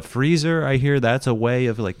put it in the freezer. I hear that's a way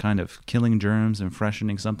of like kind of killing germs and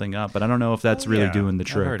freshening something up, but I don't know if that's really doing the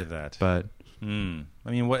trick. I've heard of that. But I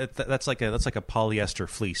mean, that's like a polyester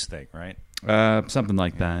fleece thing, right? Something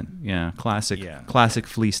like that. Yeah, classic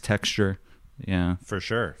fleece texture. Yeah, for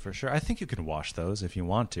sure. I think you can wash those if you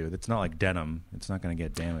want to. It's not like denim. It's not going to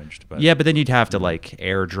get damaged. But yeah, but then you'd have to like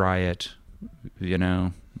air dry it.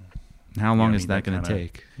 How long is that going to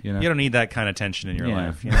take? You don't need that kind of tension in your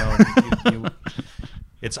life.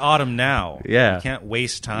 It's autumn now. Yeah, you can't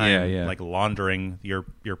waste time like laundering your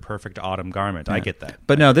perfect autumn garment. Yeah. I get that.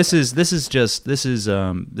 But no, this is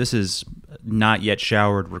not yet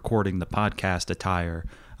showered recording the podcast attire.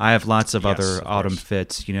 I have lots of other autumn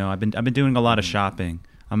fits. I've been doing a lot of shopping.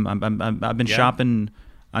 I've been shopping.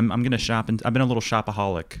 I'm going to shop, and I've been a little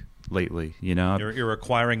shopaholic lately. You're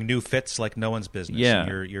acquiring new fits like no one's business. Yeah,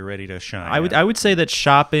 and you're ready to shine. I would say that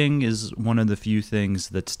shopping is one of the few things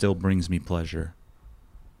that still brings me pleasure.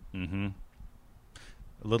 Mm-hmm.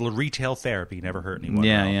 A little retail therapy never hurt anyone.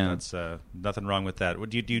 Yeah. That's nothing wrong with that.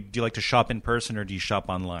 Do you like to shop in person or do you shop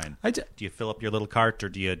online? Do you fill up your little cart or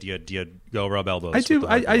do you go rub elbows? I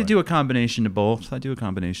do a combination of both.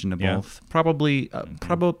 Both. Probably.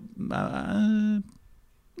 Combo.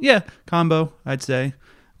 I'd say.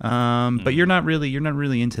 But you're not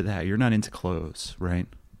really into that. You're not into clothes, right?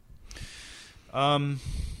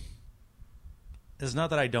 It's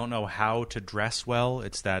not that I don't know how to dress well.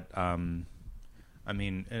 It's that I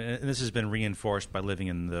mean, and this has been reinforced by living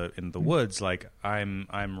in the woods. Like I'm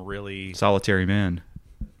really solitary man.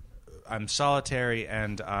 I'm solitary,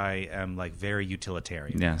 and I am like very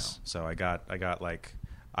utilitarian. Yes. Now. So I got like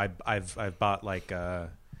I've bought like I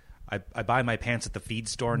buy my pants at the feed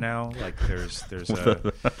store now. Like there's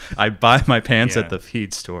a I buy my pants at the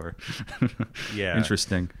feed store. Yeah.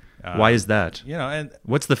 Interesting. Why is that? And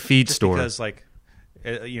what's the feed store? Because like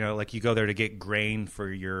like you go there to get grain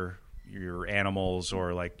for your animals,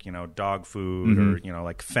 or like dog food, or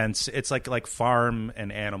like fence. It's like farm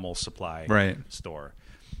and animal supply store,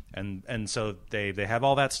 and so they have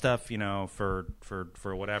all that stuff for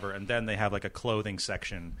whatever, and then they have like a clothing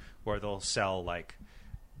section where they'll sell like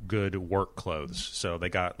good work clothes. So they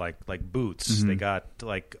got like boots, they got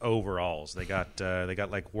like overalls, they got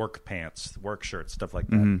like work pants, work shirts, stuff like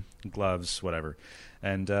that, gloves, whatever.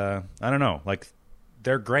 And I don't know, like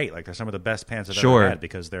they're great. Like they're some of the best pants I've ever had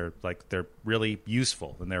because they're really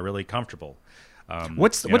useful and they're really comfortable.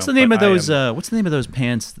 What's the name of those? What's the name of those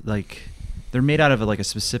pants? Like they're made out of like a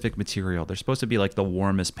specific material. They're supposed to be like the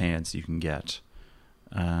warmest pants you can get.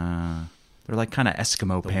 They're like kind of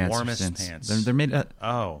Eskimo pants. Warmest pants. They're made.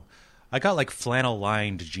 I got like flannel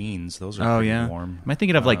lined jeans. Those are pretty warm. Am I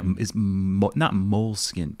thinking of like not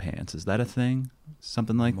moleskin pants? Is that a thing?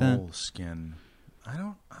 Something like that. Moleskin. I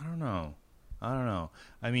don't know.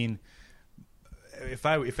 I mean,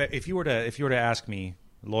 if you were to ask me,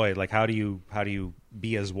 Lloyd, like how do you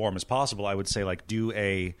be as warm as possible? I would say like do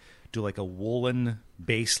like a woolen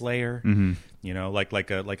base layer, you know,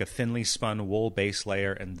 like a thinly spun wool base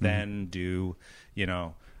layer, and then do, you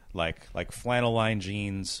know, like flannel lined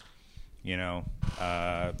jeans, you know,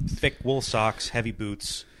 thick wool socks, heavy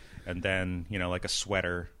boots, and then, you know, like a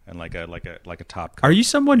sweater and like a top coat. Are you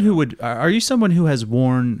someone who has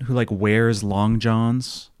worn, who like wears long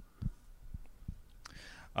johns?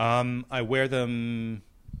 I wear them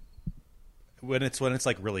when it's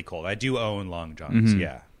like really cold. I do own long johns.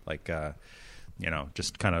 Yeah. Like, you know,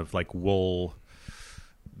 just kind of like wool.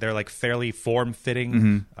 They're like fairly form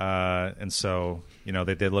fitting. And so, you know,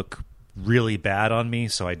 they look really bad on me.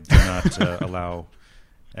 So I do not allow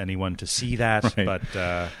anyone to see that. Right.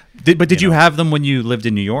 But did you have them when you lived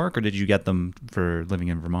in New York, or did you get them for living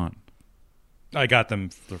in Vermont? I got them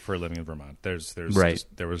for living in Vermont. There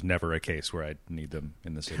was never a case where I'd need them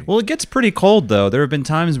in the city. Well, it gets pretty cold though. There have been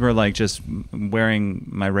times where like just wearing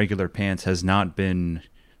my regular pants has not been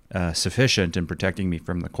sufficient in protecting me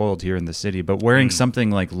from the cold here in the city. But wearing something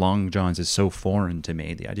like long johns is so foreign to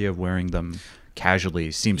me. The idea of wearing them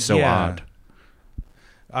casually seems so odd.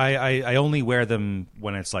 I only wear them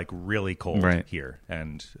when it's like really cold here,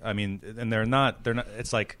 and I mean, and they're not.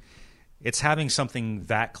 It's like it's having something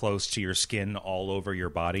that close to your skin all over your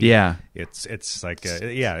body. Yeah, it's like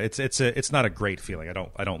it's not a great feeling.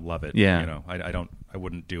 I don't love it. Yeah, you know, I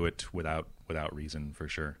wouldn't do it without reason for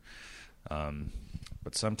sure.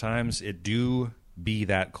 But sometimes it do be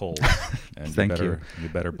that cold. And Thank you. You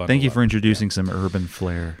better buckle Thank you up. for introducing some urban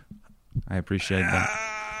flair. I appreciate that.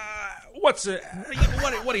 What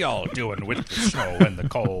are y'all doing with the snow and the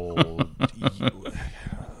cold,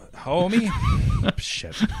 homie?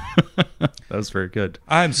 Shit. That was very good.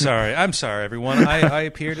 I'm sorry, everyone. I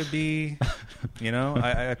appear to be, you know,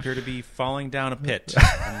 I appear to be falling down a pit.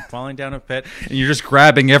 I'm falling down a pit. And you're just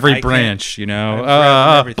grabbing every branch, you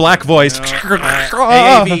know. Black voice. You know?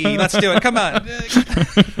 AAV, let's do it. Come on.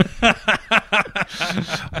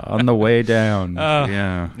 On the way down.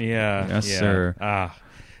 Yeah. Yes, sir.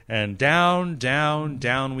 And down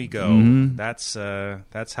we go. Mm-hmm. That's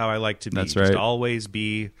how I like to be. That's Just right. always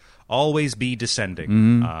be descending.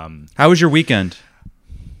 Mm-hmm. How was your weekend?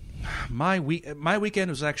 My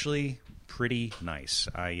weekend was actually pretty nice.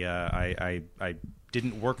 I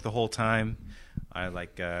didn't work the whole time. I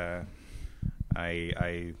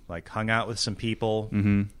hung out with some people.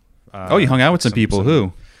 Mm-hmm. You hung out with some people.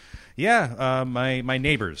 Who? Yeah, my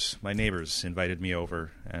neighbors invited me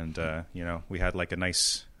over, and you know, we had like a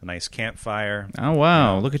nice campfire. Oh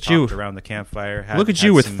wow! Look at you around the campfire. Look at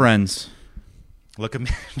you with friends. Look at me!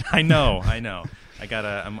 I know.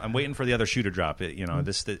 I'm waiting for the other shoe to drop. It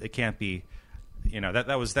it can't be. You know,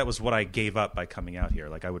 that was what I gave up by coming out here.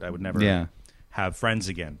 Like I would never have friends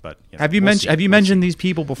again. But you know, have you mentioned these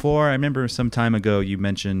people before? I remember some time ago you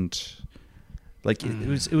mentioned. Like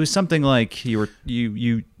it was something like you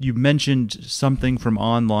mentioned something from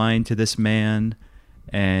online to this man,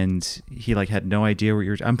 and he like had no idea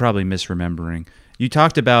what I'm probably misremembering. You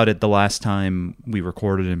talked about it the last time we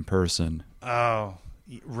recorded in person. Oh,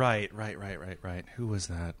 right. Who was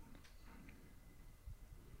that?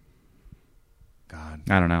 God,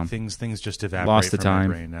 I don't know. Things just evaporate Lost the from time.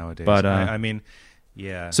 my brain nowadays. But I mean,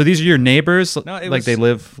 yeah. So these are your neighbors? No, like they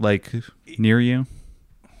live like near you?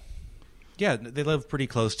 Yeah, they live pretty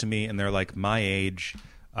close to me, and they're like my age.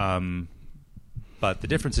 But the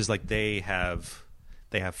difference is like they have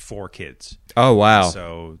 4 kids. Oh wow!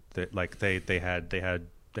 So they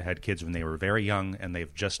had kids when they were very young, and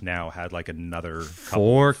they've just now had like another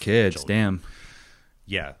 4 kids. Children. Damn.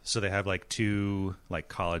 Yeah, so they have like 2 like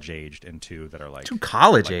college aged and 2 that are like 2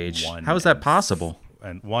 college age. How is that possible?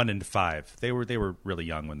 And 1 and 5. They were really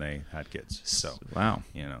young when they had kids. So wow,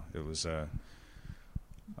 you know, it was.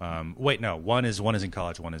 Wait, no. One is in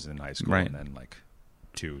college. 1 is in high school, right. And then like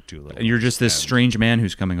two little. And you're just this strange man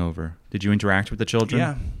who's coming over. Did you interact with the children?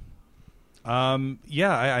 Yeah,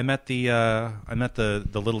 Yeah, I met the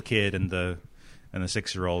little kid and the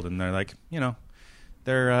 6-year-old, and they're like,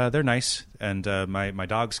 they're nice, and my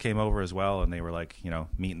dogs came over as well, and they were like,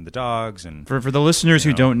 meeting the dogs. And for the listeners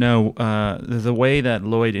who don't know, the way that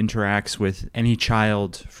Lloyd interacts with any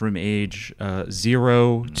child from age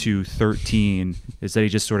 0 to 13 is that he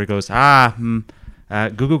just sort of goes, goo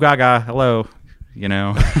goo gaga, hello,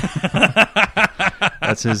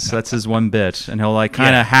 That's his one bit, and he'll like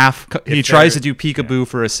kind of he tries to do peekaboo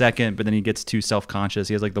for a second, but then he gets too self-conscious.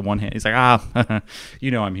 He has like the one hand. He's like,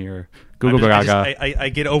 I'm here. Google Gaga. I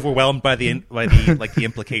get overwhelmed by the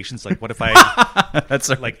implications. Like, what if I that's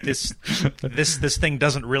like this thing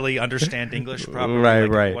doesn't really understand English properly?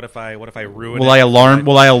 Right. What if I ruin? Will I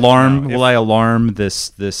alarm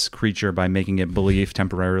this creature by making it believe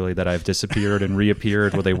temporarily that I've disappeared and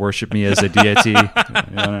reappeared? Will they worship me as a deity?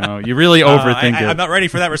 You really overthink it. I'm not ready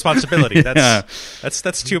for that responsibility.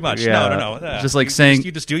 That's too much. Yeah. No. Just like saying,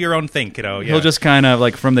 you just do your own thing, kiddo. Yeah. He'll just kind of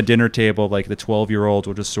like from the dinner table, like the 12-year-old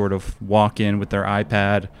will just sort of walk in with their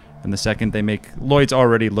iPad, and the second they make, Lloyd's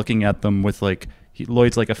already looking at them with like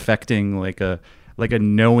Lloyd's like affecting like a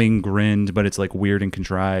knowing grin, but it's like weird and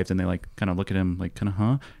contrived, and they like kind of look at him like kind of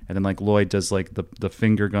and then like Lloyd does like the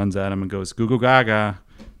finger guns at him and goes Google Gaga,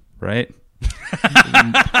 right?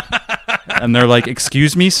 And they're like,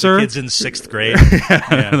 excuse me, sir. The kid's in 6th grade.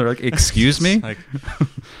 Yeah. They're like, excuse me. Like,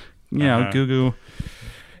 Goo Goo.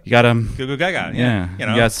 You got Goo Goo Gaga. Yeah. You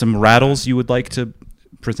got some rattles you would like to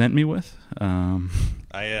present me with? Some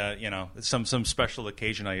special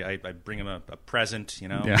occasion, I bring him a present.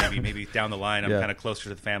 Maybe down the line, I'm kind of closer to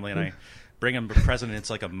the family, and I bring him a present. And it's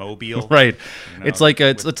like a mobile, right? It's like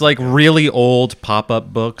it's like really old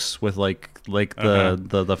pop-up books with like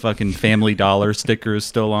the fucking Family Dollar stickers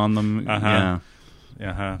still on them.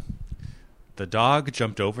 The dog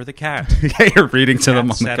jumped over the cat. Yeah, you're reading to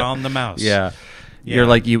them. Sat on the mouse. Yeah. You're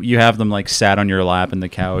like you have them like sat on your lap in the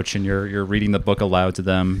couch, and you're reading the book aloud to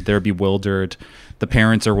them. They're bewildered. The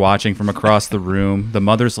parents are watching from across the room. The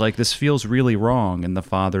mother's like, "This feels really wrong," and the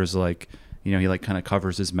father's like, he like kind of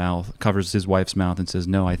covers his wife's mouth, and says,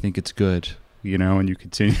 "No, I think it's good." And you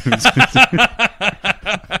continue.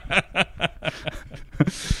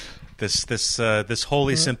 This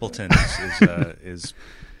holy simpleton is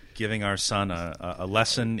giving our son a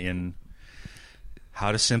lesson in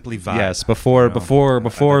how to simply vibe. Yes,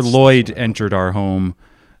 before Lloyd entered our home,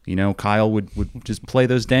 Kyle would just play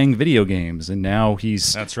those dang video games, and now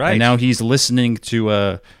he's right. And now he's listening to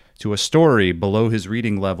a story below his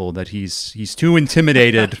reading level that he's too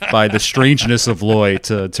intimidated by the strangeness of Lloyd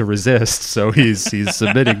to resist, so he's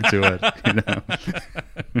submitting to it.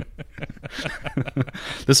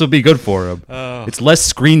 This will be good for him. It's less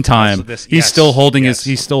screen time. He's still holding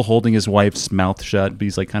his wife's mouth shut, but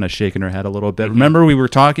he's like kind of shaking her head a little bit. Mm-hmm. Remember, we were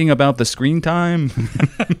talking about the screen time.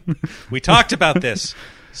 We talked about this,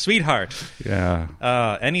 sweetheart. Yeah.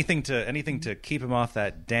 Anything to keep him off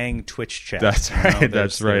that dang Twitch chat. That's right.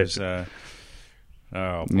 That's right.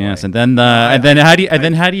 Oh boy. Yes, and then how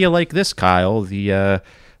do you like this, Kyle? The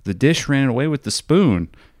dish ran away with the spoon.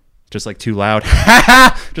 Just like too loud,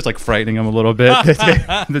 just like frightening him a little bit.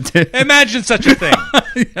 Imagine such a thing.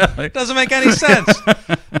 It doesn't make any sense.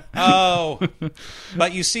 Oh,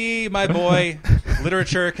 but you see, my boy,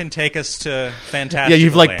 literature can take us to fantastic. Yeah,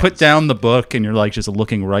 you've like lands. put down the book and you're like just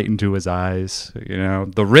looking right into his eyes.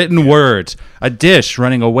 The written words, a dish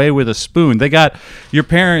running away with a spoon. They got your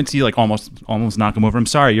parents. You like almost knock them over. I'm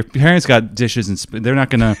sorry, your parents got dishes and spoons. They're not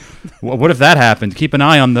gonna. What if that happened? Keep an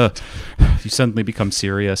eye on the. You suddenly become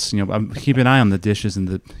serious. Keep an eye on the dishes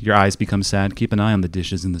and your eyes become sad. Keep an eye on the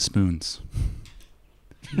dishes and the spoons.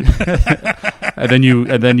 and then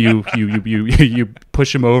you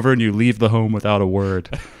push him over and you leave the home without a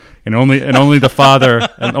word. And only the father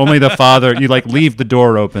you like leave the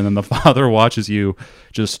door open and the father watches you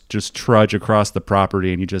just trudge across the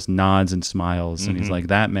property and he just nods and smiles and he's like,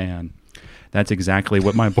 that man, that's exactly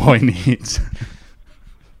what my boy needs.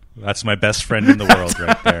 That's my best friend in the world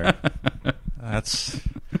right there.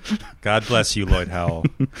 God bless you, Lloyd Howell.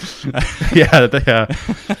 Yeah.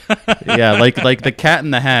 Like the Cat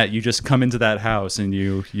in the Hat. You just come into that house and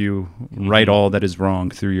you write all that is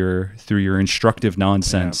wrong through your instructive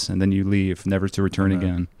nonsense, and then you leave, never to return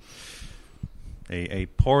again. A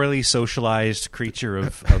poorly socialized creature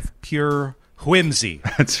of pure whimsy.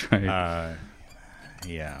 That's right.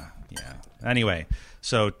 Yeah. Anyway,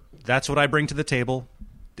 so that's what I bring to the table.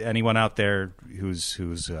 Anyone out there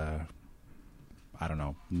who's I don't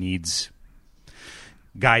know, needs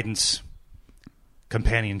guidance,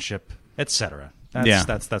 companionship, etc.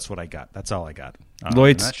 That's what I got. That's all I got.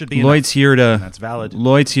 Lloyd's that should be Lloyd's here to. That's valid.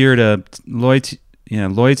 Lloyd's here Yeah,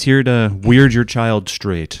 Lloyd's here to weird your child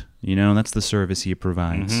straight. You know, that's the service he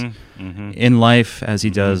provides in life as he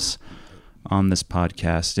does on this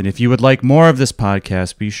podcast. And if you would like more of this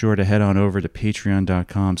podcast, be sure to head on over to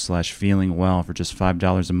patreon.com/feelingwell. For just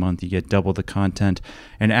 $5 a month, you get double the content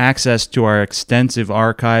and access to our extensive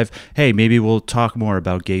archive. Hey, maybe we'll talk more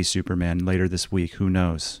about Gay Superman later this week. Who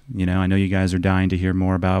knows? You know, I know you guys are dying to hear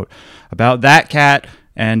more about that cat.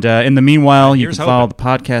 And in the meanwhile, you can follow the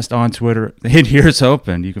podcast on Twitter. Here's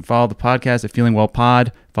open. You can follow the podcast at Feeling Well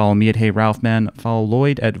Pod. Follow me at Hey Ralph Man. Follow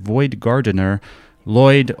Lloyd at Void Gardener.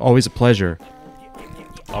 Lloyd, always a pleasure.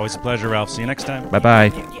 Always a pleasure, Ralph. See you next time. Bye-bye.